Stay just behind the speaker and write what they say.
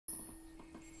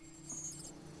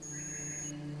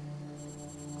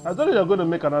I thought you were going to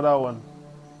make another one.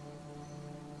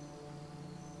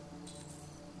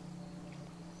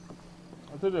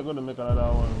 I thought you were going to make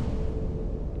another one.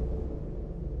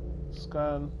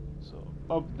 Scan. So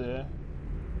up there.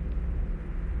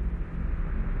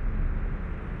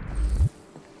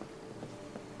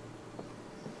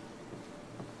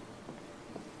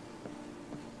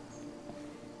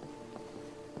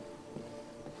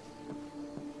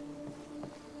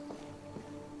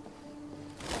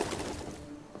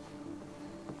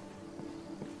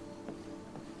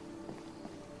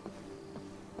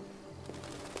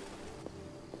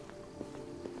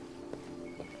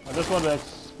 I just want to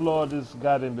explore this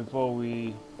garden before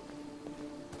we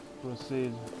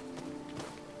proceed.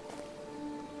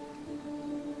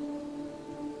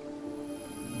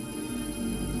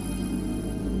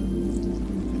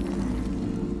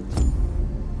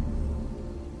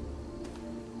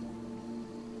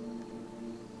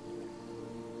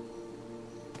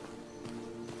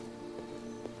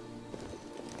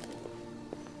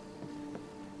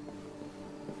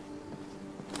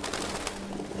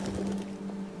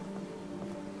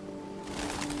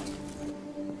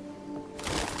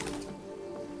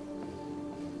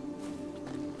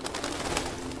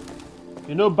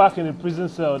 You know, back in the prison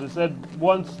cell, they said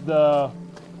once the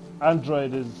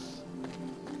android is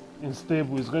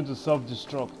unstable, it's going to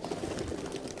self-destruct.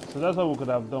 So that's what we could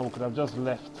have done. We could have just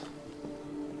left.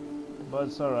 But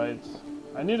it's alright.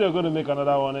 I knew they were going to make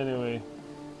another one anyway.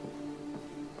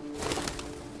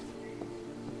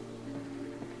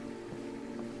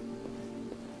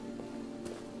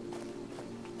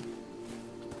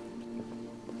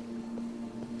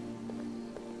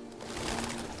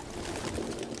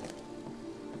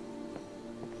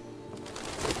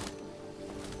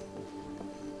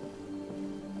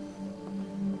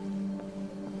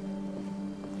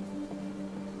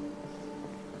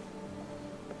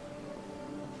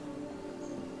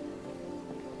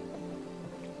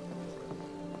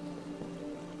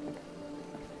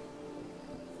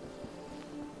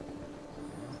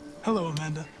 Hello,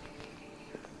 Amanda.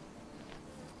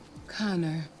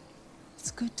 Connor, it's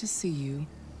good to see you.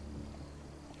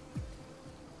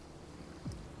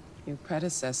 Your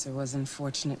predecessor was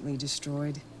unfortunately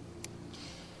destroyed.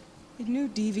 It knew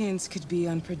deviants could be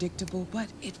unpredictable, but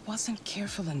it wasn't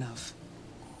careful enough.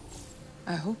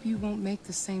 I hope you won't make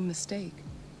the same mistake.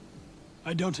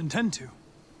 I don't intend to.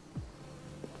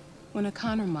 When a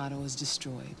Connor model is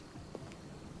destroyed,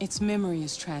 its memory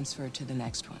is transferred to the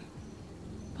next one.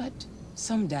 But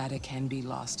some data can be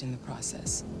lost in the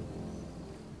process.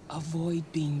 Avoid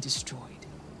being destroyed.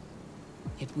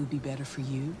 It will be better for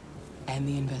you and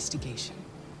the investigation.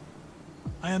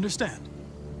 I understand.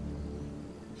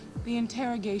 The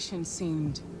interrogation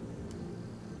seemed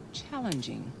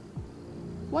challenging.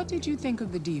 What did you think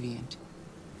of the deviant?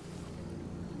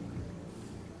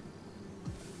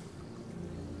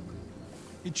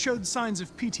 It showed signs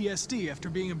of PTSD after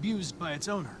being abused by its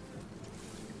owner.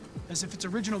 As if its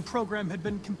original program had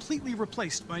been completely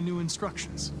replaced by new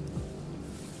instructions.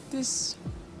 This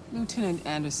Lieutenant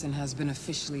Anderson has been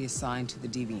officially assigned to the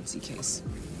deviancy case.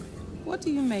 What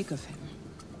do you make of him?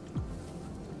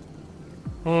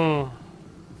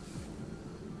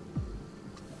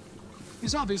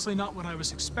 He's obviously not what I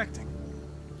was expecting.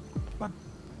 But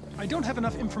I don't have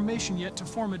enough information yet to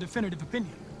form a definitive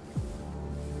opinion.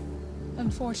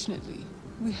 Unfortunately,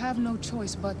 we have no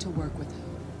choice but to work with him.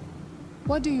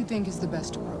 What do you think is the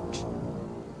best approach?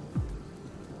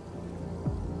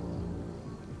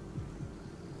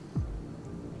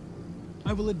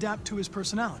 I will adapt to his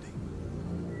personality.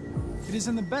 It is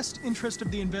in the best interest of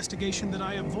the investigation that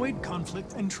I avoid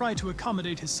conflict and try to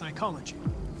accommodate his psychology.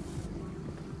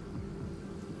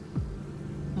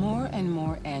 More and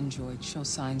more androids show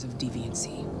signs of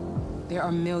deviancy. There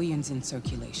are millions in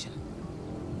circulation.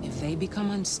 If they become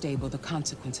unstable, the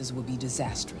consequences will be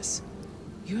disastrous.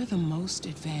 You're the most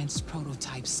advanced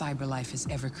prototype CyberLife has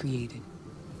ever created.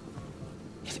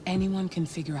 If anyone can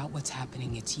figure out what's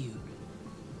happening, it's you.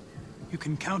 You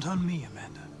can count on me,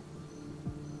 Amanda.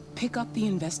 Pick up the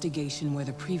investigation where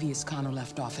the previous Connor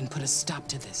left off and put a stop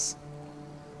to this.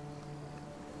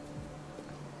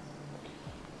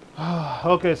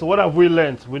 Okay, so what have we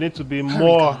learned? We need to be Hurry,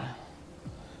 more... Connor.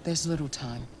 There's little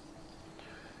time.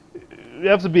 We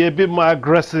have to be a bit more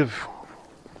aggressive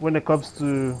when it comes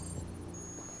to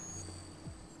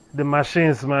the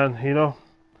machines, man, you know?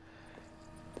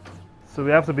 So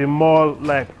we have to be more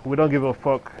like, we don't give a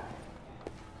fuck.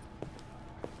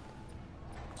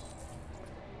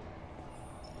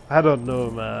 I don't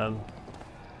know, man.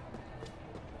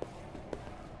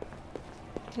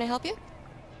 Can I help you?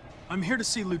 I'm here to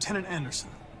see Lieutenant Anderson.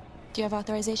 Do you have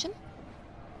authorization?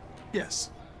 Yes.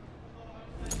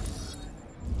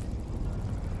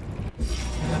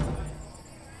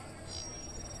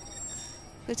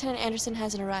 Lieutenant Anderson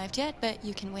hasn't arrived yet, but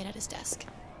you can wait at his desk.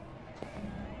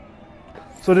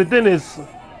 So the thing is,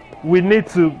 we need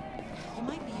to.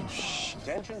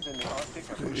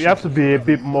 You have to be a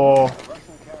bit more.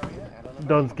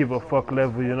 Don't give a fuck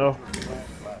level, you know.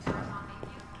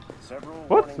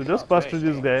 What? We just passed through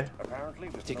this guy.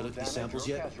 Take a look at these samples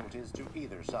yet? To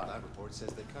either side. Lab report says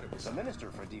they cut it with The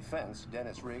Minister for Defense,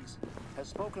 Dennis Riggs, has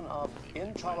spoken of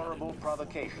intolerable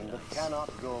provocation that cannot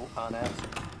go unanswered.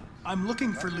 I'm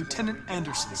looking for Lieutenant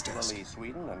Anderson's desk. Particularly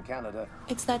Sweden and Canada.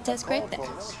 It's that desk right there.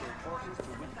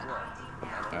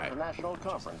 International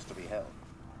conference to be held.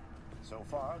 So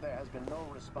far, there has been no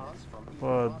response from.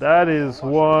 Well, that is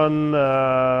one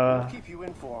We'll keep you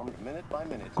informed minute by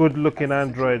minute. good-looking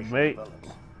android, mate.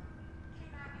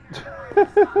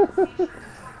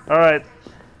 All right.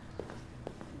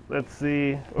 Let's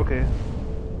see. Okay.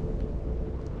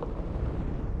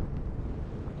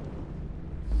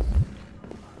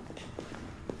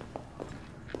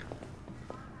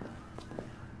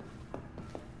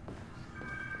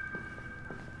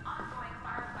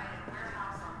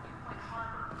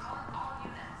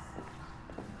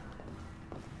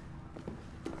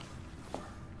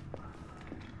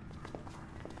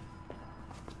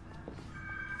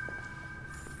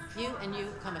 You and you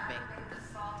come with me.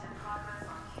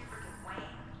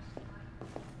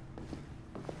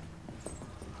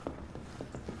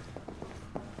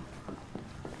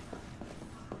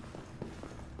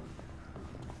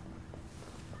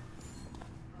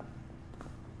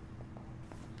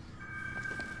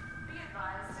 Be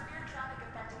advised, severe traffic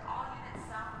affecting all units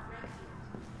south of Ridgefield.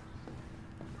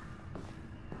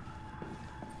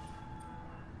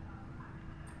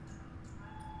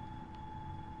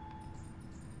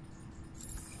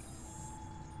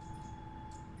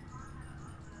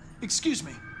 Excuse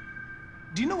me.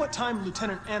 Do you know what time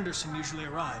Lieutenant Anderson usually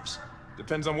arrives?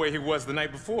 Depends on where he was the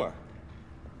night before.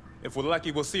 If we're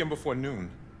lucky, we'll see him before noon.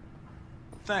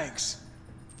 Thanks.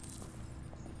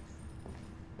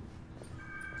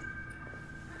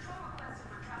 Patrol requested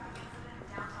for traffic incident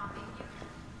in downtown Bayview.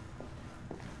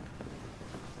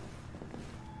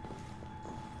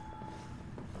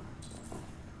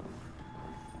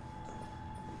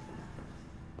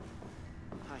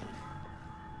 Hi.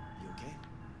 You okay?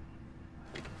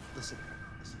 Listen, I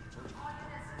told you. All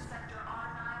units in Sector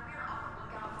R9, we are on the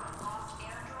lookout for a lost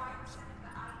android. Sending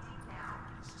the ID now.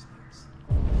 This is Pierce.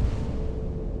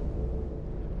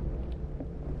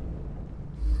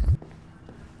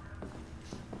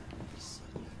 See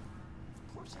you.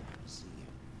 Of course I want to see you.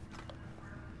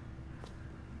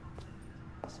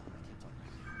 Listen, I can't talk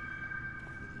right now.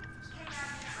 I'm in the office. K9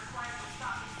 unit required to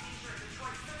stop and seizure at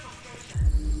Detroit Central Station.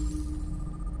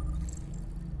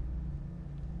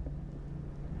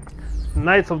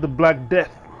 Knights of the Black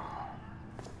Death.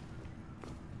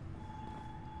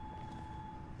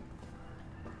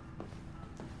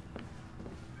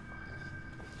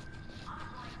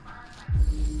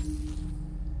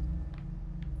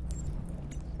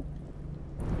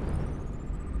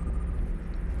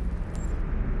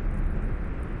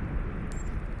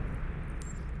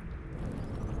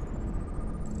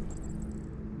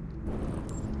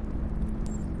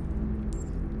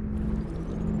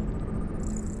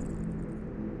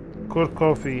 Cold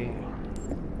coffee.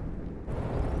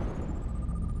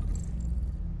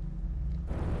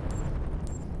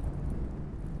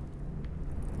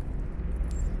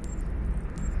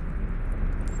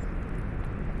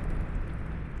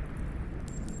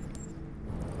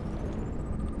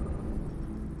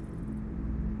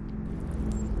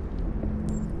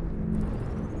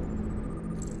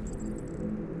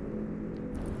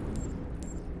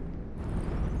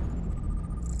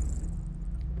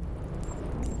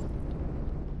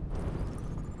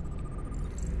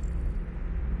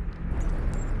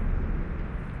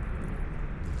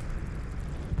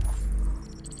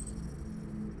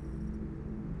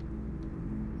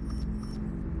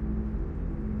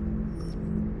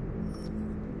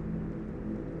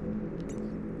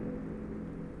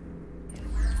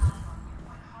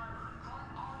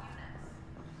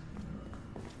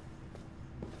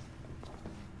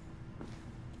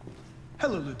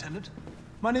 Hello, Lieutenant.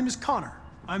 My name is Connor.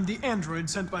 I'm the android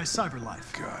sent by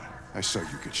CyberLife. God, I saw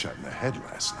you get shot in the head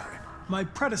last night. My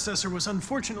predecessor was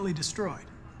unfortunately destroyed,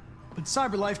 but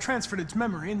CyberLife transferred its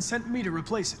memory and sent me to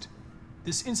replace it.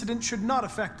 This incident should not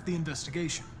affect the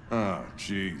investigation. Oh,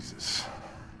 Jesus.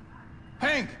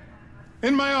 Hank!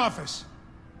 In my office!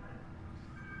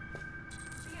 Be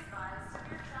advised,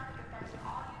 severe traffic affecting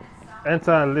all units south.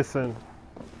 Enter and listen.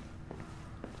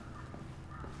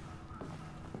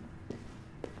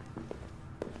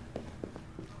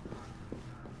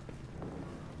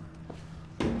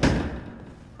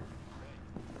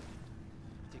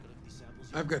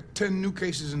 I've got 10 new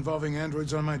cases involving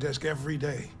androids on my desk every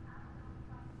day.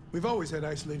 We've always had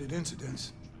isolated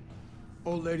incidents.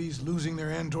 Old ladies losing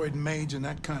their android maids and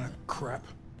that kind of crap.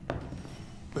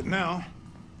 But now,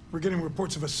 we're getting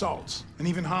reports of assaults and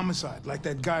even homicide, like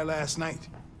that guy last night.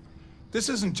 This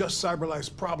isn't just CyberLife's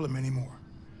problem anymore.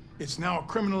 It's now a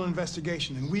criminal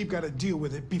investigation, and we've got to deal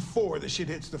with it before the shit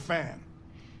hits the fan.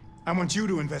 I want you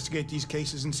to investigate these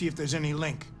cases and see if there's any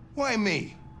link. Why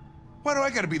me? Why do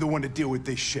I gotta be the one to deal with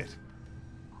this shit?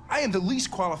 I am the least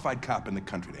qualified cop in the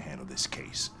country to handle this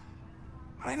case.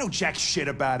 I know jack shit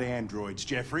about androids,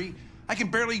 Jeffrey. I can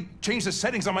barely change the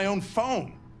settings on my own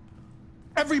phone.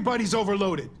 Everybody's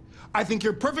overloaded. I think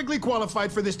you're perfectly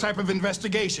qualified for this type of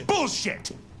investigation. Bullshit!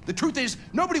 The truth is,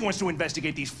 nobody wants to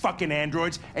investigate these fucking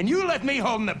androids, and you left me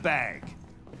holding the bag.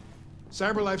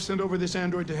 CyberLife sent over this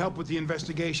android to help with the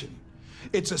investigation.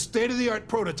 It's a state-of-the-art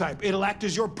prototype. It'll act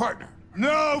as your partner.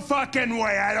 No fucking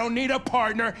way! I don't need a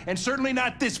partner, and certainly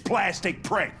not this plastic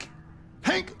prick.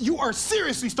 Hank, you are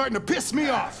seriously starting to piss me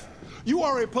off. You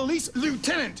are a police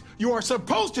lieutenant. You are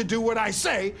supposed to do what I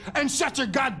say and shut your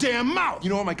goddamn mouth. You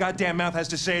know what my goddamn mouth has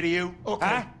to say to you? Okay,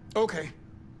 huh? Okay.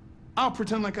 I'll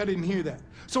pretend like I didn't hear that,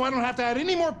 so I don't have to add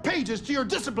any more pages to your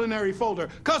disciplinary folder,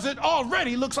 because it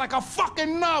already looks like a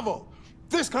fucking novel.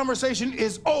 This conversation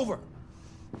is over.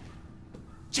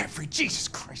 Jeffrey, Jesus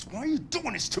Christ, why are you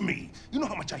doing this to me? You know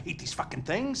how much I hate these fucking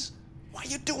things. Why are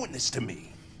you doing this to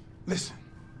me? Listen,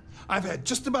 I've had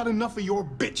just about enough of your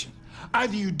bitching.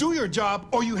 Either you do your job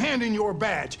or you hand in your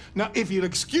badge. Now, if you'll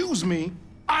excuse me,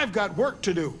 I've got work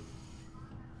to do.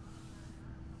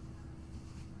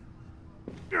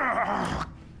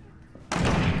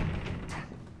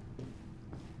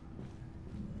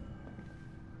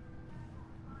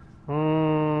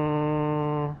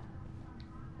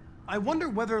 I wonder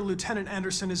whether Lieutenant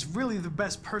Anderson is really the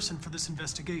best person for this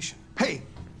investigation. Hey,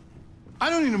 I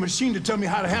don't need a machine to tell me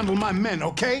how to handle my men,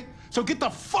 okay? So get the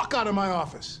fuck out of my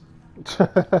office.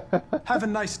 Have a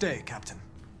nice day, Captain.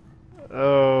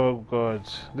 Oh god,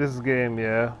 this game,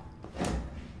 yeah.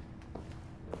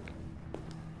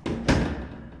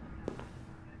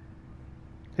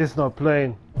 He's not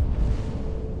playing.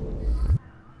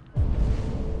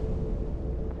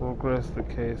 Progress the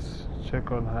case.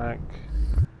 Check on Hank.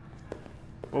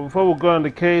 But before we go on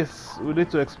the case, we need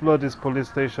to explore this police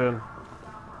station,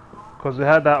 because we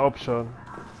had that option.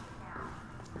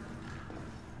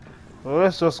 Well,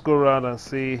 let's just go around and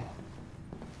see.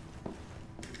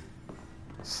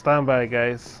 Stand by,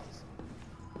 guys.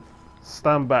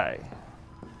 Stand by.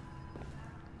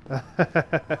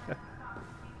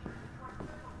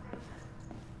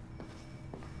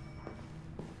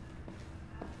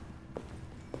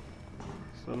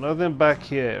 So nothing back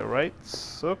here, right?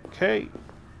 Okay.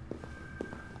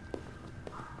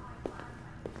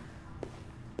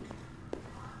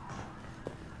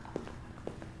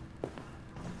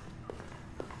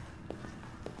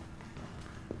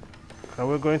 Are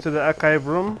we going to the archive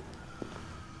room?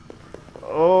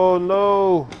 Oh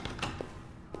no!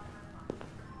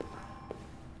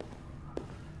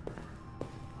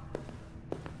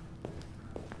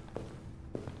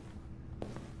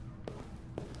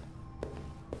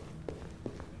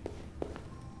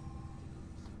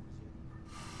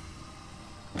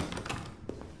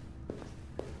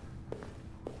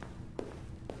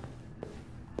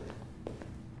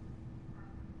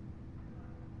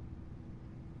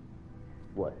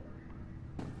 What?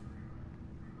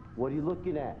 What are you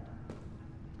looking at?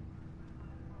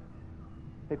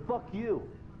 Hey, fuck you.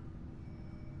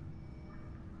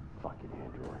 Fucking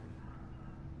android.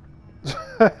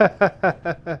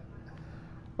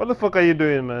 What the fuck are you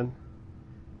doing, man?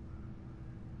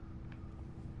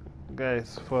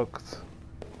 Guys, fucked.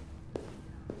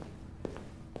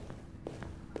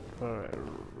 Alright.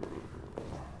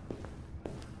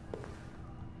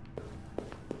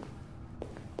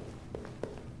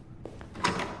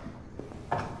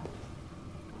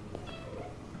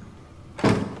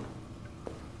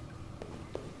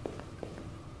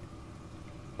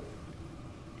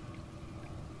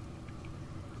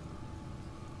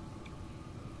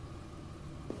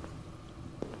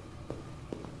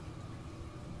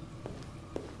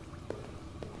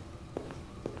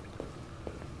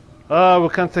 We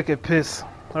can't take a piss.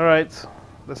 Alright,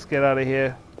 let's get out of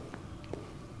here.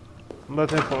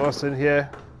 Nothing for us in here.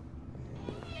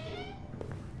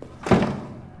 Can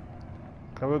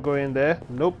we go in there?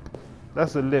 Nope.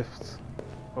 That's the lift.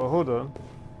 Oh, hold on.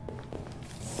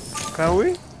 Can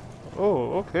we?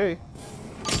 Oh, okay.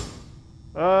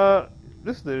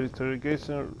 This is the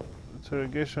interrogation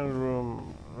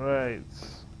room. Right.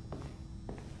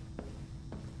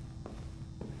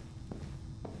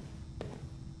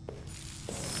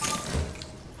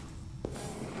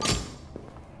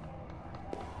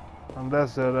 And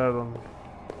that's the other one.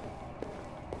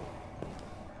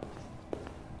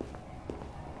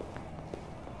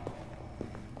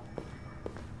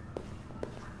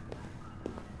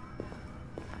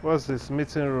 What's this?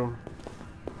 Meeting room.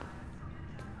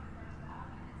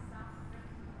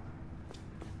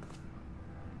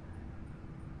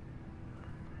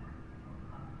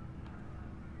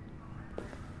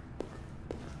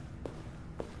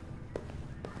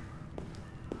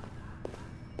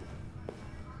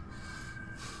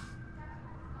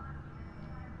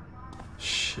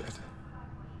 Shit.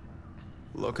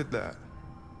 Look at that.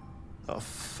 A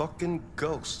fucking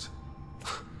ghost.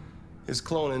 His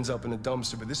clone ends up in a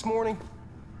dumpster, but this morning,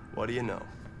 what do you know?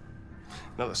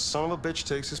 Another son of a bitch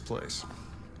takes his place.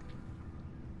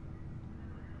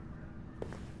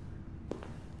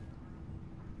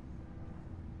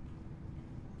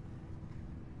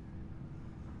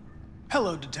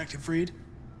 Hello, Detective Reed.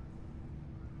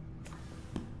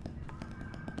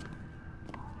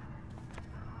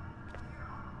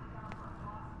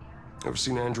 Ever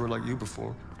seen an android like you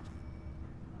before?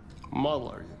 Model,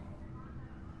 are you?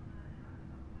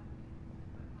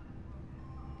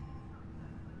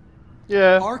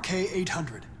 Yeah.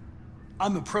 RK-800.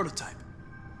 I'm a prototype.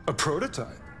 A prototype?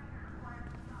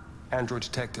 Android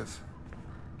detective.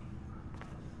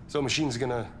 So machine's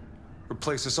gonna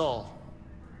replace us all.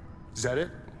 Is that it?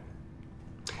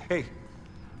 Hey,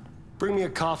 bring me a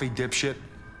coffee, dipshit.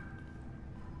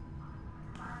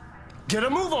 Get a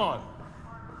move on!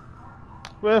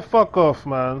 Well, fuck off,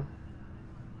 man.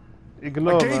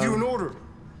 Ignore, I gave man. you an order.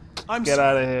 I'm Get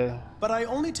sorry, out of here. but I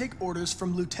only take orders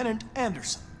from Lieutenant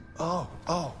Anderson. Oh.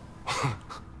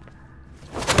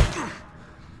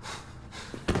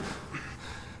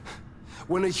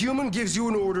 When a human gives you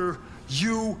an order,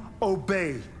 you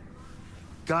obey.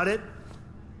 Got it?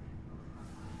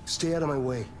 Stay out of my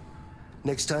way.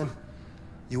 Next time,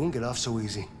 you won't get off so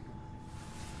easy.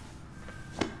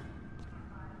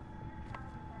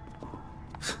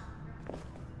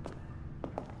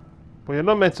 But you're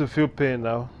not meant to feel pain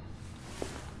now.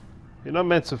 You're not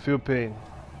meant to feel pain.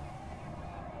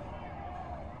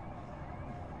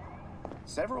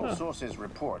 Several sources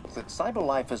report that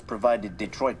CyberLife has provided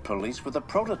Detroit police with a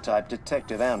prototype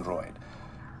detective android.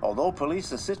 Although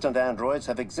police assistant androids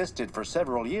have existed for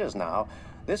several years now,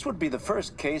 this would be the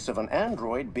first case of an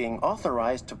android being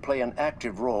authorized to play an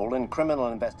active role in criminal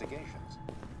investigations.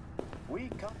 We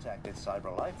contacted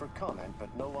CyberLife for comment,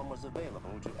 but no one was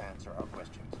available to answer our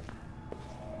questions.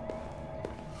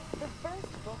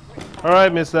 All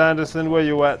right, Mr. Anderson, where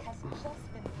you at?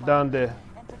 Down there.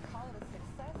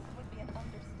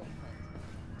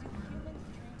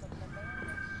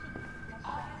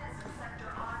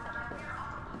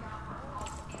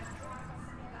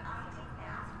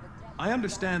 I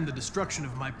understand the destruction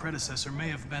of my predecessor may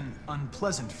have been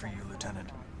unpleasant for you, Lieutenant.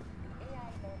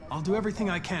 I'll do everything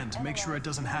I can to make sure it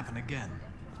doesn't happen again.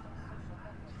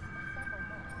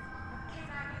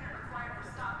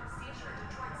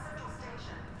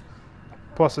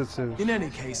 Positive. In any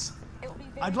case,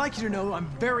 I'd like you to know I'm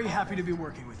very happy to be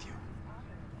working with you.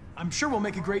 I'm sure we'll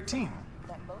make a great team.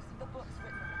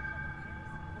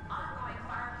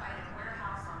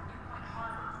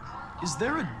 Is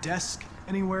there a desk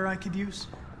anywhere I could use?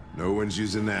 No one's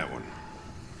using that one.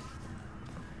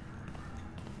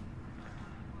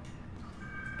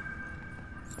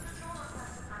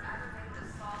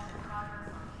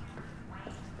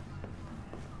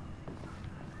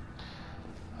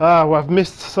 Ah, we've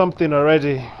missed something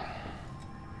already.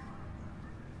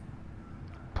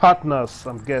 Partners,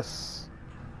 I guess.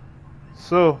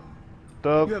 So,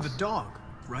 dogs. You have a dog,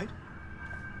 right?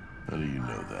 How do you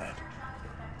know that?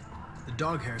 The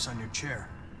dog hair's on your chair.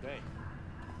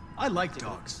 I like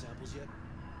dogs.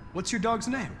 What's your dog's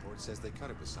name? Says they cut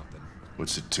it with something.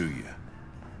 What's it to you?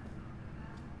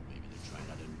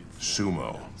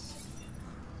 Sumo.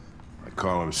 I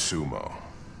call him Sumo.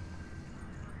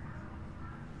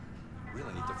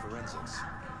 Really need the forensics.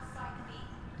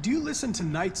 Do you listen to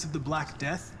Knights of the Black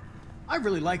Death? I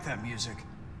really like that music.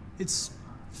 It's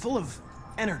full of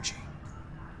energy.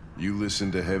 You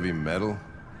listen to heavy metal?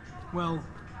 Well,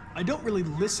 I don't really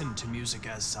listen to music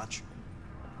as such,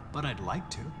 but I'd like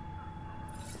to.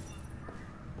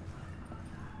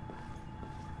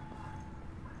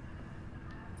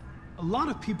 A lot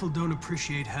of people don't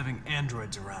appreciate having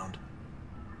androids around.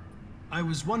 I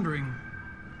was wondering,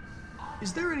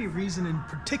 is there any reason in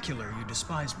particular you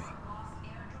despise me?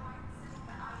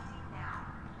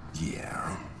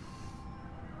 Yeah.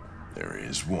 There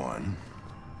is one.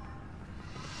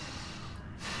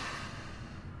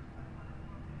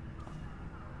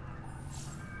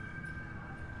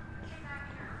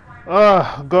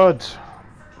 Ah, God.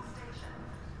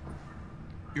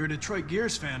 You're a Detroit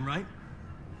Gears fan, right?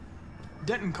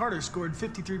 Denton Carter scored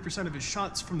 53% of his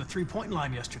shots from the three-point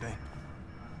line yesterday.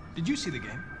 Did you see the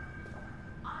game?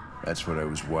 That's what I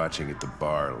was watching at the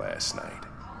bar last night.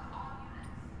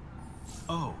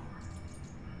 Oh.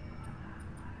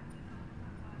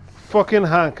 Fucking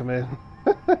Hank, man.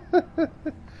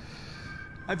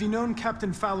 Have you known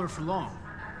Captain Fowler for long?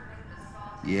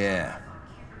 Yeah.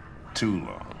 Too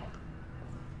long.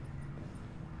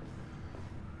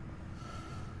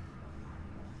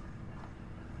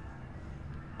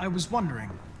 I was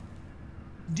wondering,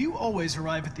 do you always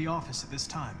arrive at the office at this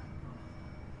time?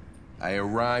 I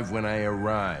arrive when I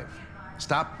arrive.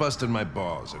 Stop busting my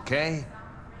balls, okay?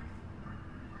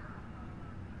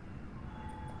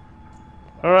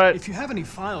 All right. If you have any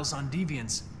files on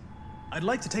deviants, I'd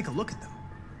like to take a look at them.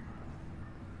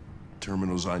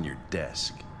 Terminal's on your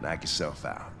desk. Knock yourself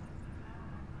out.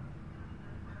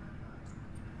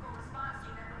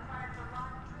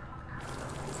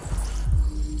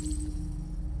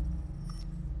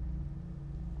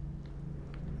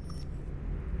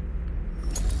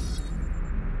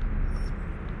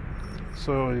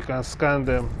 So you can scan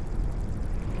them.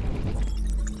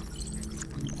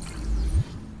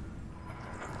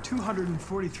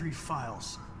 $243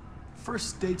 files.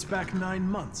 First dates back 9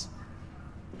 months.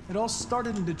 It all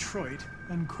started in Detroit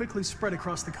and quickly spread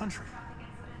across the country.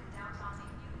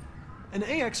 An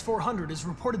AX-400 is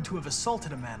reported to have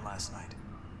assaulted a man last night.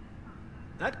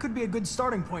 That could be a good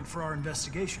starting point for our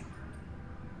investigation.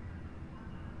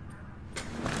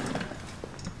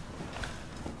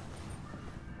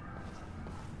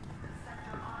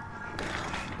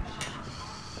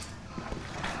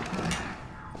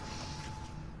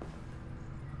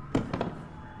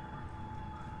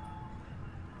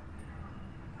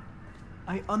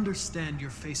 I understand you're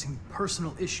facing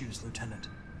personal issues, Lieutenant.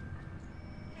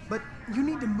 But you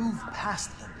need to move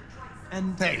past them,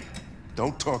 and... Hey,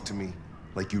 don't talk to me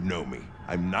like you know me.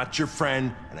 I'm not your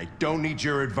friend, and I don't need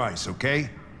your advice, okay?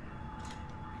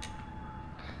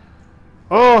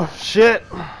 Oh, shit.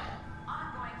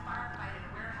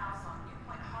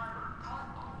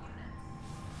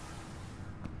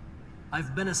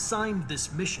 I've been assigned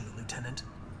this mission, Lieutenant.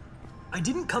 I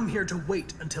didn't come here to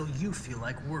wait until you feel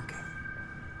like working.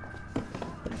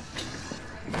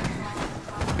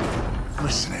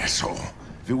 Listen, asshole.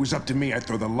 If it was up to me, I'd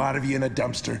throw the lot of you in a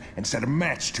dumpster and set a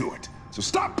match to it. So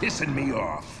stop pissing me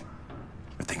off.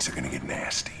 Or things are gonna get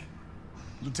nasty.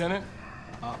 Lieutenant,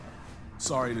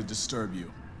 sorry to disturb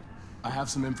you. I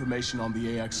have some information on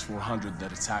the AX-400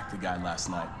 that attacked the guy last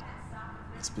night.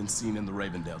 It's been seen in the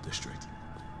Ravendale district.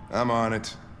 I'm on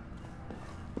it.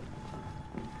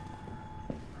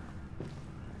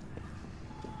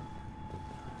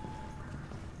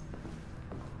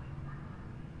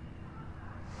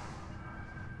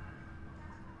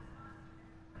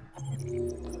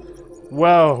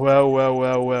 Well.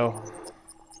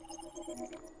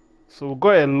 So we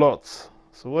got a lot.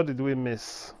 So what did we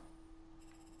miss?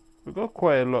 We got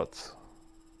quite a lot.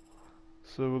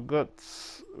 So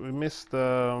we missed,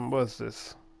 what's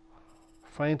this?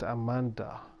 Find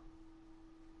Amanda.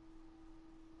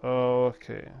 Oh,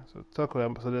 okay. So talk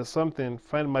with so there's something,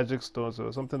 find magic stones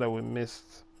or something that we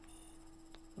missed.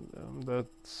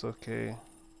 That's okay.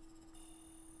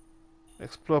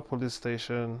 Explore police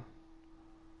station.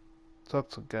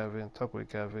 Talk with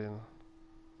Gavin.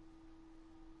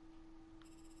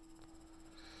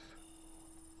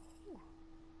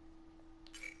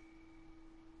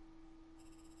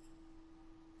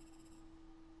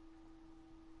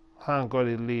 Hank got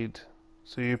a lead,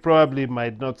 so you probably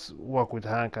might not work with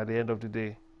Hank at the end of the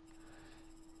day.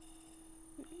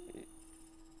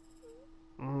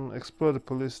 Explore the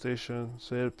police station.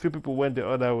 So a few people went the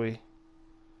other way.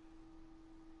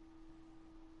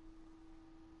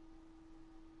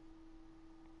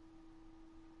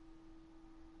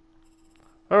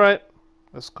 Alright,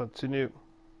 let's continue.